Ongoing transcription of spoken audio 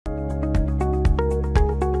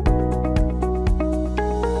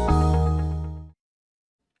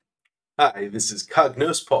Hi, this is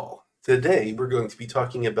Cognos Paul. Today we're going to be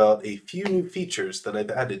talking about a few new features that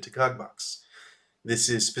I've added to CogBox. This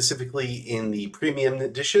is specifically in the Premium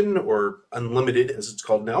Edition, or Unlimited as it's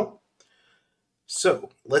called now.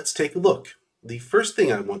 So let's take a look. The first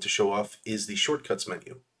thing I want to show off is the Shortcuts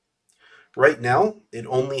menu. Right now, it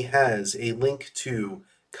only has a link to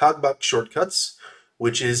CogBox Shortcuts,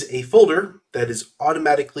 which is a folder that is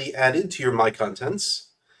automatically added to your My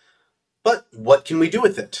Contents. But what can we do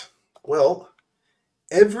with it? Well,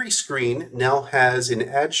 every screen now has an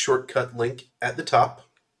Add Shortcut link at the top,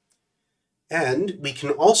 and we can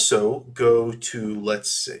also go to,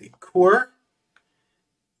 let's say, Core.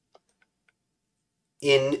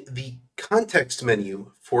 In the context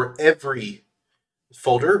menu for every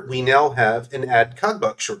folder, we now have an Add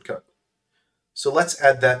CogBox shortcut. So let's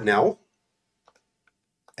add that now,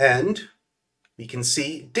 and we can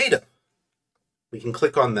see Data. We can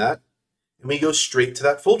click on that, and we go straight to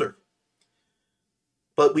that folder.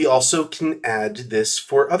 But we also can add this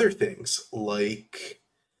for other things, like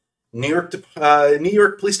New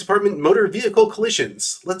York Police Department motor vehicle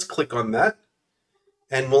collisions. Let's click on that,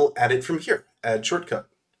 and we'll add it from here. Add shortcut.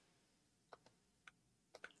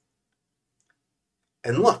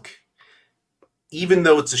 And look, even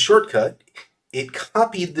though it's a shortcut, it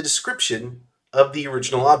copied the description of the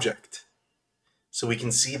original object. So we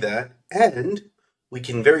can see that, and we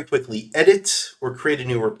can very quickly edit or create a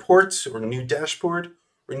new report or a new dashboard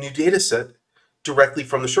or a new data set directly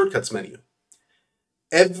from the Shortcuts menu.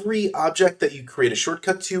 Every object that you create a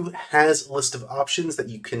shortcut to has a list of options that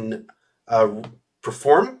you can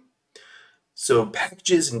perform. So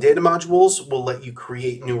packages and data modules will let you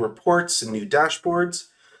create new reports and new dashboards.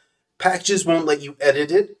 Packages won't let you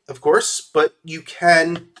edit it, of course, but you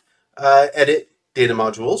can edit data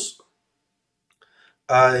modules.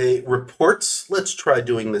 Reports, let's try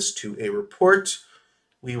doing this to a report.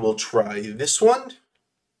 We will try this one.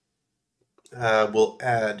 We'll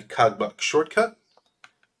add CogBox shortcut.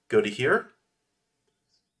 Go to here.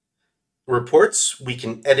 Reports, we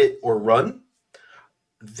can edit or run.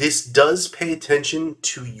 This does pay attention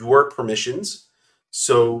to your permissions.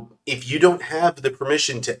 So if you don't have the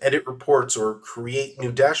permission to edit reports or create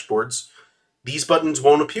new dashboards, these buttons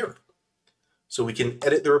won't appear. So we can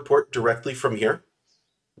edit the report directly from here.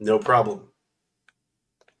 No problem.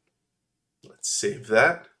 Let's save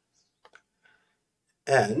that.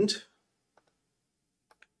 And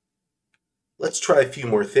let's try a few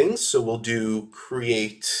more things. So we'll do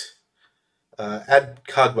create, add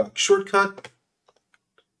CogBox shortcut.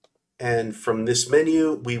 And from this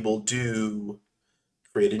menu, we will do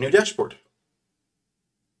create a new dashboard.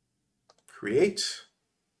 Create.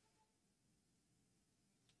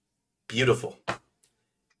 Beautiful.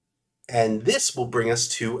 And this will bring us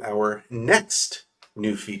to our next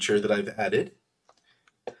new feature that I've added.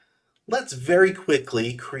 Let's very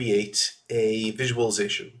quickly create a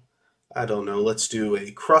visualization. I don't know, let's do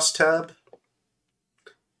a crosstab.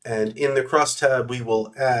 And in the crosstab, we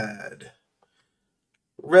will add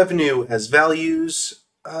revenue as values.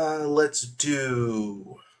 Let's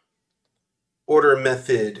do order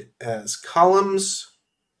method as columns.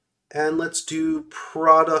 And let's do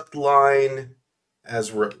product line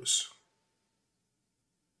as rows.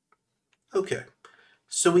 Okay,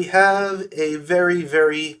 so we have a very,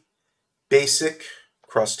 very basic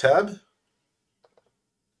crosstab.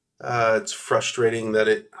 It's frustrating that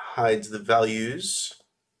it hides the values.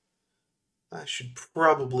 I should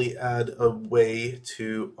probably add a way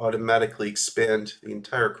to automatically expand the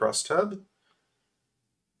entire crosstab.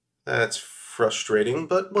 That's frustrating,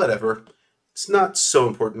 but whatever. It's not so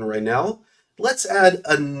important right now. Let's add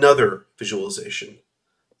another visualization.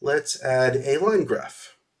 Let's add a line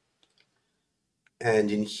graph.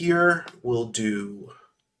 And in here, we'll do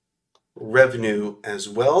revenue as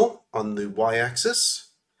well on the y-axis.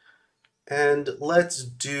 And let's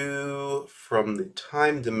do, from the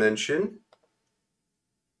time dimension,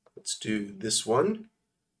 let's do this one.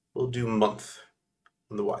 We'll do month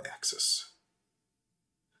on the y-axis.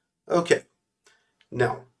 Okay,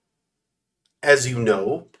 now, as you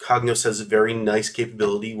know, Cognos has a very nice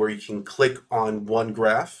capability where you can click on one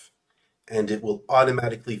graph and it will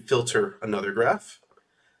automatically filter another graph.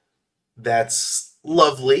 That's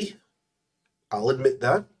lovely, I'll admit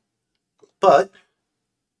that, but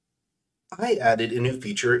I added a new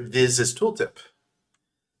feature, Viz as Tooltip.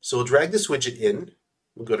 So we'll drag this widget in,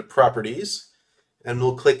 we'll go to Properties, and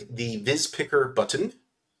we'll click the Viz Picker button.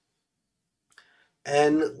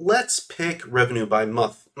 And let's pick Revenue by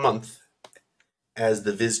month as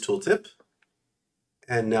the Viz Tooltip.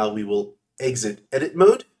 And now we will exit Edit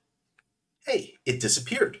Mode. Hey, it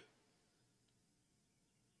disappeared.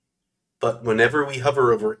 but whenever we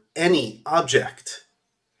hover over any object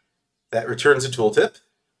that returns a tooltip,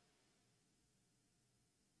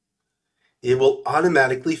 it will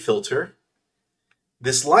automatically filter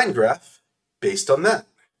this line graph based on that.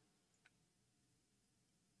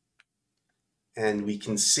 And we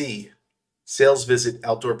can see sales visit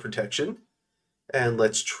outdoor protection. And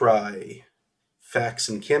let's try fax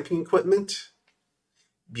and camping equipment.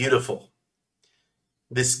 Beautiful.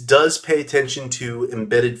 This does pay attention to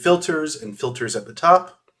embedded filters and filters at the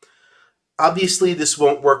top. Obviously, this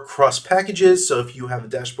won't work cross packages, so if you have a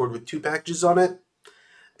dashboard with 2 packages on it,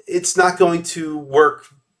 it's not going to work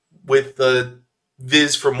with the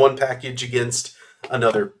viz from one package against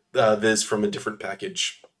another viz from a different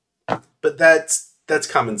package. But that's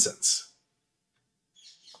common sense.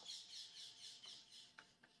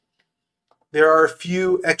 There are a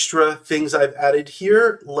few extra things I've added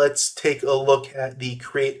here. Let's take a look at the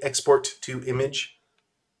Create Export to Image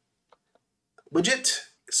widget.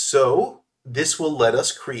 So this will let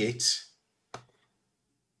us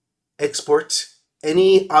export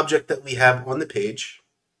any object that we have on the page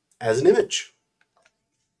as an image.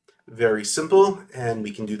 Very simple, and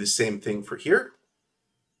we can do the same thing for here.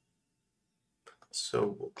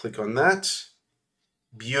 So we'll click on that.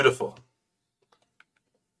 Beautiful.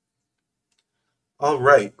 All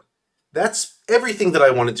right, that's everything that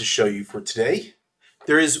I wanted to show you for today.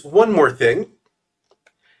 There is one more thing.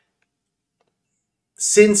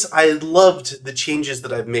 Since I loved the changes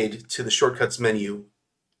that I've made to the shortcuts menu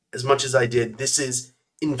as much as I did, this is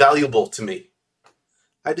invaluable to me.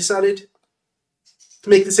 I decided to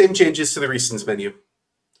make the same changes to the recents menu.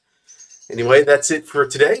 Anyway, that's it for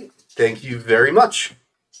today. Thank you very much.